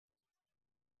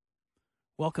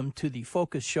Welcome to the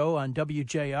Focus Show on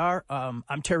WJR.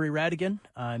 I'm Terry Rhadigan.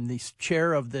 I'm the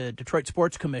chair of the Detroit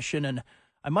Sports Commission, and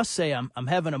I must say I'm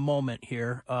having a moment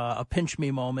here, a pinch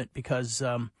me moment, because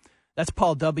that's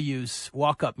Paul W.'s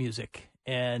walk-up music,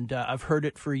 and I've heard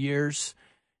it for years.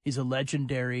 He's a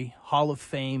legendary Hall of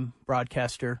Fame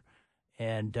broadcaster,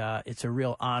 and it's a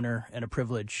real honor and a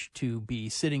privilege to be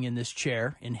sitting in this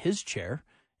chair, in his chair.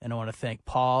 And I want to thank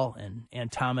Paul and Ann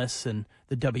Thomas and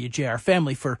the WJR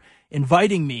family for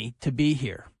inviting me to be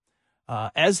here.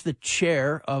 As the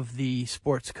chair of the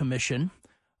Sports Commission,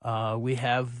 we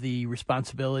have the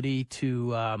responsibility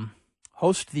to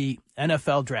host the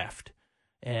NFL draft,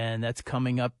 and that's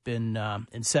coming up in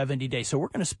 70 days. So we're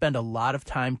going to spend a lot of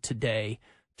time today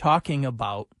talking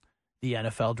about the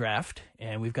NFL draft,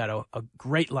 and we've got a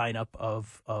great lineup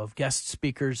of guest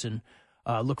speakers, and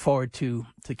look forward to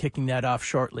kicking that off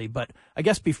shortly. But I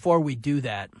guess before we do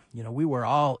that, we were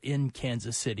all in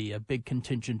Kansas City. A big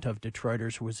contingent of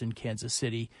Detroiters was in Kansas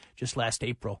City just last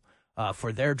April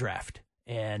for their draft.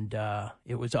 And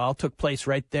it was all took place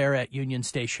right there at Union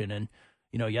Station. And,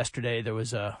 yesterday there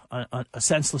was a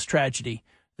senseless tragedy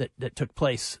that took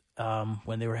place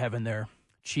when they were having their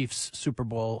Chiefs Super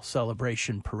Bowl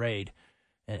celebration parade,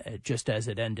 just as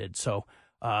it ended. So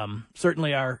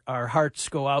certainly our hearts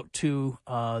go out to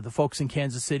the folks in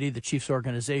Kansas City, the Chiefs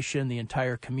organization, the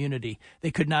entire community. They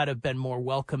could not have been more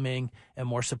welcoming and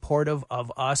more supportive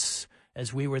of us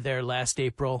as we were there last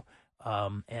April,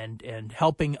 and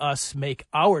helping us make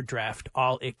our draft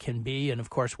all it can be. And, of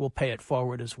course, we'll pay it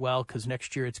forward as well, because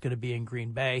next year it's going to be in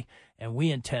Green Bay, and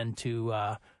we intend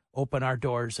to open our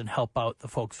doors and help out the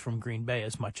folks from Green Bay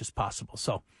as much as possible.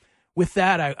 So with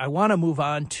that, I want to move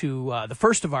on to the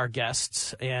first of our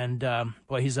guests, and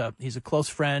he's a close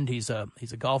friend. He's a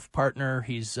golf partner.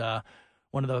 He's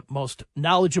one of the most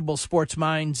knowledgeable sports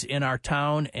minds in our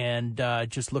town, and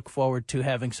just look forward to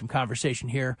having some conversation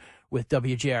here with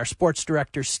WJR Sports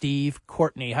Director Steve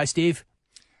Courtney. Hi, Steve.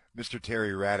 Mr.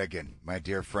 Terry Rhadigan, my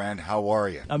dear friend, how are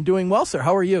you? I'm doing well, sir.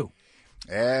 How are you?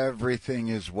 Everything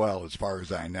is well, as far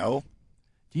as I know.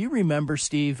 Do you remember,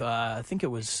 Steve, I think it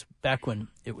was back when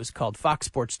it was called Fox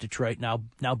Sports Detroit, now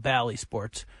Bally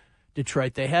Sports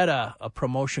Detroit. They had a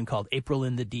promotion called April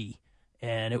in the D,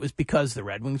 and it was because the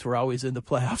Red Wings were always in the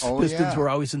playoffs. Pistons were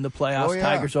always in the playoffs.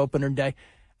 Tigers opener day.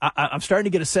 I'm starting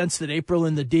to get a sense that April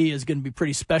in the D is going to be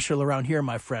pretty special around here,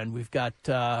 my friend. We've got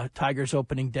Tigers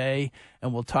opening day,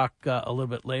 and we'll talk a little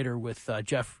bit later with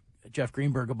Jeff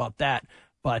Greenberg about that.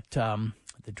 But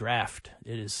the draft,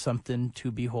 it is something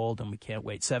to behold, and we can't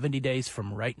wait. 70 days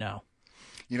from right now.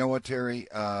 You know what, Terry?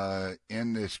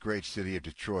 In this great city of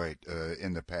Detroit,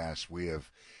 in the past, we have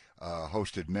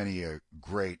hosted many a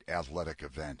great athletic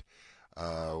event.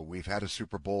 We've had a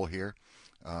Super Bowl here.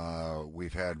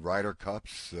 We've had Ryder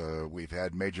Cups. We've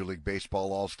had Major League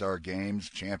Baseball All-Star Games,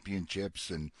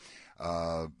 championships, and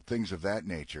things of that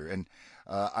nature. And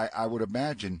I would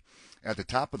imagine at the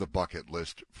top of the bucket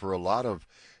list for a lot of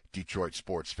Detroit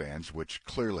sports fans, which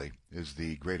clearly is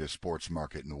the greatest sports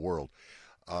market in the world,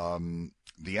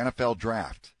 the NFL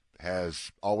draft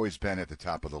has always been at the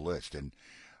top of the list. And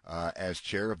as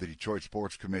chair of the Detroit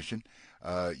Sports Commission,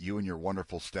 you and your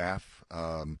wonderful staff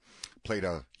played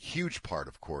a huge part,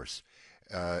 of course,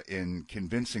 in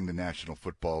convincing the National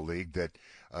Football League that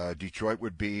Detroit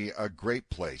would be a great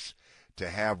place to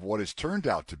have what has turned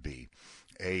out to be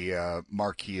a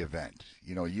marquee event.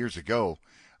 Years ago,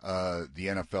 the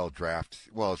NFL draft,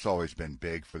 well, it's always been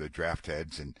big for the draft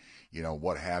heads and,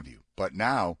 what have you. But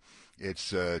now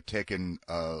it's taken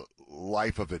a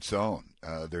life of its own.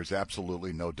 There's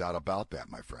absolutely no doubt about that,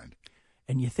 my friend.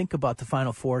 And you think about the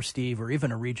Final Four, Steve, or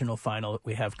even a regional final that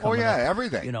we have coming up.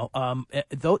 Everything.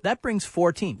 That brings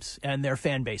 4 teams and their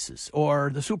fan bases.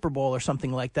 Or the Super Bowl or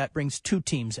something like that brings 2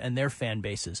 teams and their fan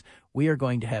bases. We are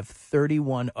going to have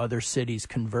 31 other cities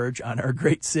converge on our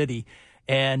great city.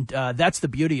 And that's the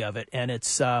beauty of it. And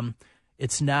it's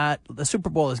not – the Super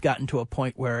Bowl has gotten to a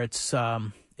point where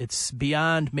it's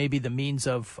beyond maybe the means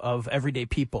of everyday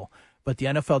people. But the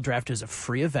NFL draft is a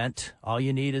free event. All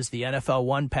you need is the NFL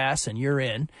One Pass, and you're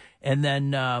in. And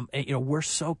then, we're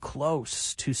so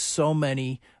close to so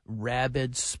many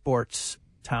rabid sports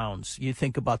towns. You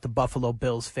think about the Buffalo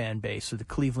Bills fan base, or the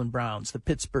Cleveland Browns, the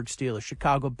Pittsburgh Steelers,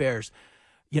 Chicago Bears,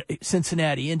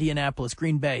 Cincinnati, Indianapolis,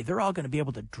 Green Bay. They're all going to be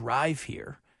able to drive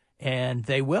here, and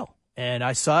they will. And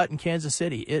I saw it in Kansas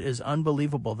City. It is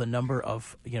unbelievable, the number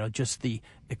of, just the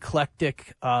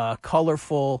eclectic,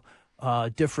 colorful,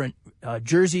 different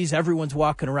jerseys. Everyone's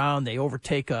walking around. They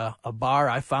overtake a bar.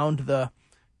 I found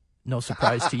no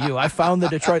surprise to you, I found the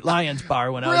Detroit Lions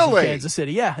bar when I was in Kansas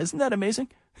City. Yeah, isn't that amazing?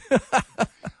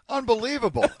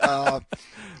 Unbelievable.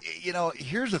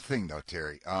 Here's the thing, though,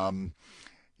 Terry.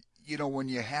 When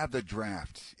you have the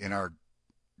draft in our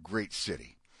great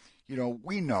city,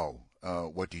 we know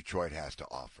what Detroit has to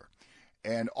offer.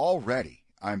 And already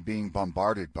I'm being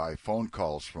bombarded by phone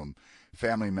calls from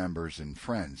family members and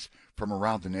friends from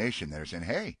around the nation that are saying,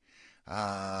 hey,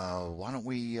 why don't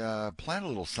we plan a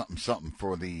little something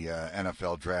for the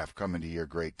NFL draft coming to your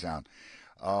great town?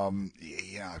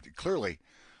 Clearly,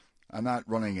 I'm not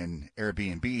running an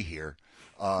Airbnb here.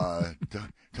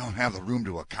 Don't have the room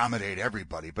to accommodate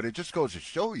everybody, but it just goes to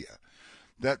show you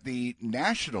that the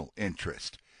national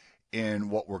interest in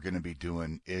what we're going to be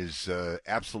doing is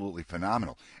absolutely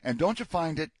phenomenal. And don't you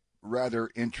find it rather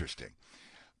interesting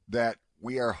that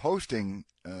we are hosting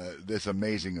this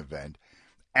amazing event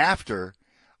after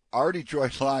our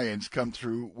Detroit Lions come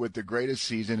through with the greatest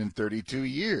season in 32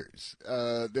 years?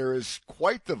 There is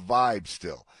quite the vibe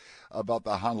still about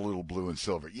the Honolulu Blue and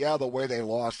Silver. Yeah, the way they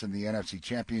lost in the NFC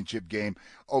Championship game,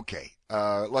 okay,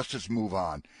 let's just move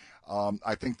on.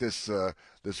 I think this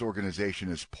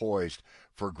organization is poised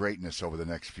for greatness over the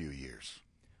next few years.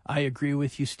 I agree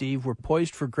with you, Steve. We're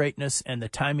poised for greatness, and the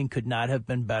timing could not have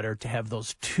been better to have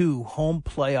those 2 home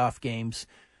playoff games,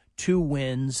 2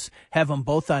 wins, have them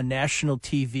both on national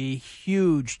TV,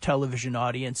 huge television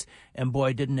audience, and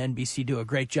boy, didn't NBC do a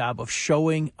great job of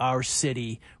showing our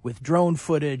city with drone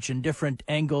footage and different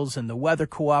angles, and the weather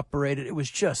cooperated. It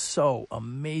was just so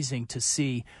amazing to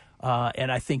see,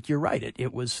 and I think you're right.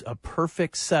 It was a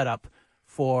perfect setup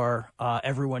for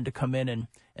everyone to come in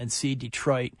and see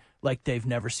Detroit like they've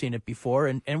never seen it before.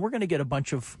 And we're going to get a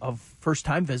bunch of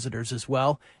first-time visitors as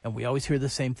well, and we always hear the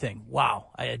same thing. Wow,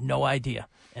 I had no idea.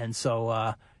 And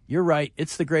so you're right.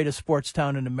 It's the greatest sports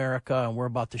town in America, and we're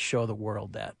about to show the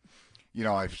world that.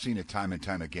 I've seen it time and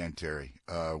time again, Terry,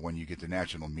 when you get the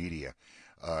national media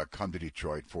come to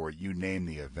Detroit for, you name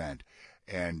the event.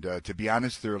 And to be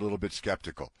honest, they're a little bit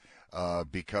skeptical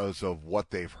because of what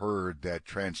they've heard that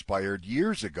transpired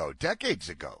years ago, decades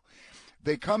ago.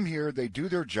 They come here, they do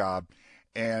their job,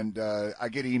 and I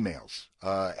get emails.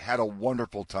 Had a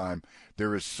wonderful time.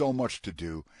 There is so much to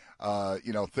do,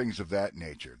 things of that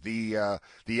nature. The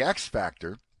X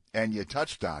factor, and you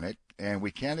touched on it, and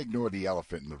we can't ignore the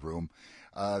elephant in the room,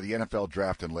 the NFL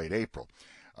draft in late April.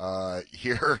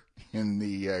 Here in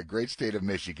the great state of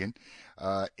Michigan,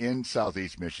 in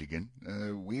southeast Michigan,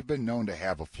 we've been known to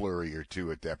have a flurry or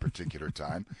two at that particular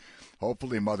time.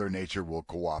 Hopefully Mother Nature will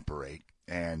cooperate,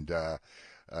 and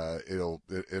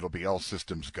it'll be all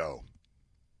systems go.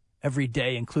 Every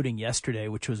day, including yesterday,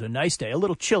 which was a nice day, a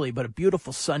little chilly, but a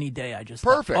beautiful sunny day. I just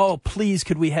Perfect. thought, oh, please,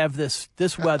 could we have this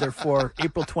weather for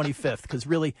April 25th? Because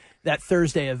really, that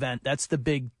Thursday event, that's the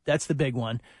big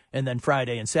one, and then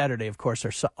Friday and Saturday, of course,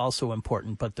 are also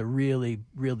important. But the really,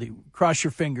 really cross your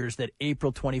fingers that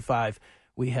April 25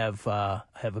 we have a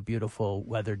beautiful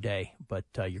weather day. But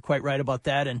you're quite right about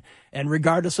that, and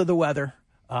regardless of the weather,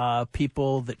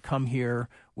 people that come here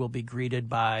will be greeted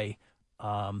by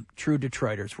true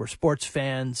Detroiters. We're sports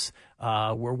fans.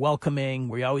 We're welcoming.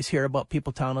 We always hear about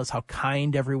people telling us how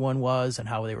kind everyone was and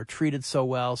how they were treated so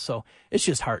well. So it's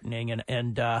just heartening.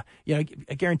 And I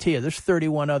guarantee you there's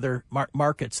 31 other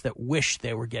markets that wish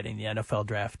they were getting the NFL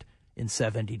draft in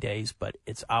 70 days, but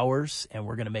it's ours, and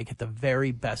we're going to make it the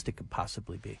very best it could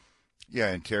possibly be. Yeah,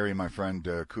 and Terry, my friend,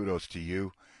 kudos to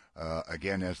you.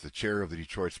 Again, as the chair of the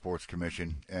Detroit Sports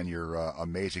Commission and your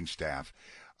amazing staff.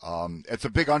 It's a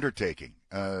big undertaking.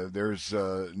 There's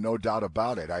no doubt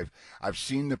about it. I've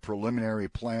seen the preliminary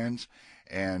plans,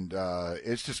 and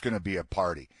it's just going to be a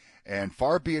party. And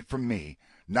far be it from me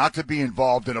not to be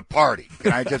involved in a party.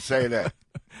 Can I just say that?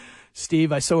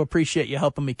 Steve, I so appreciate you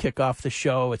helping me kick off the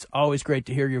show. It's always great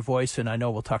to hear your voice, and I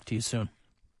know we'll talk to you soon.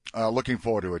 Looking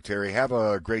forward to it, Terry. Have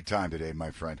a great time today,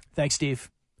 my friend. Thanks, Steve.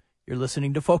 You're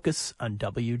listening to Focus on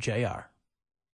WJR.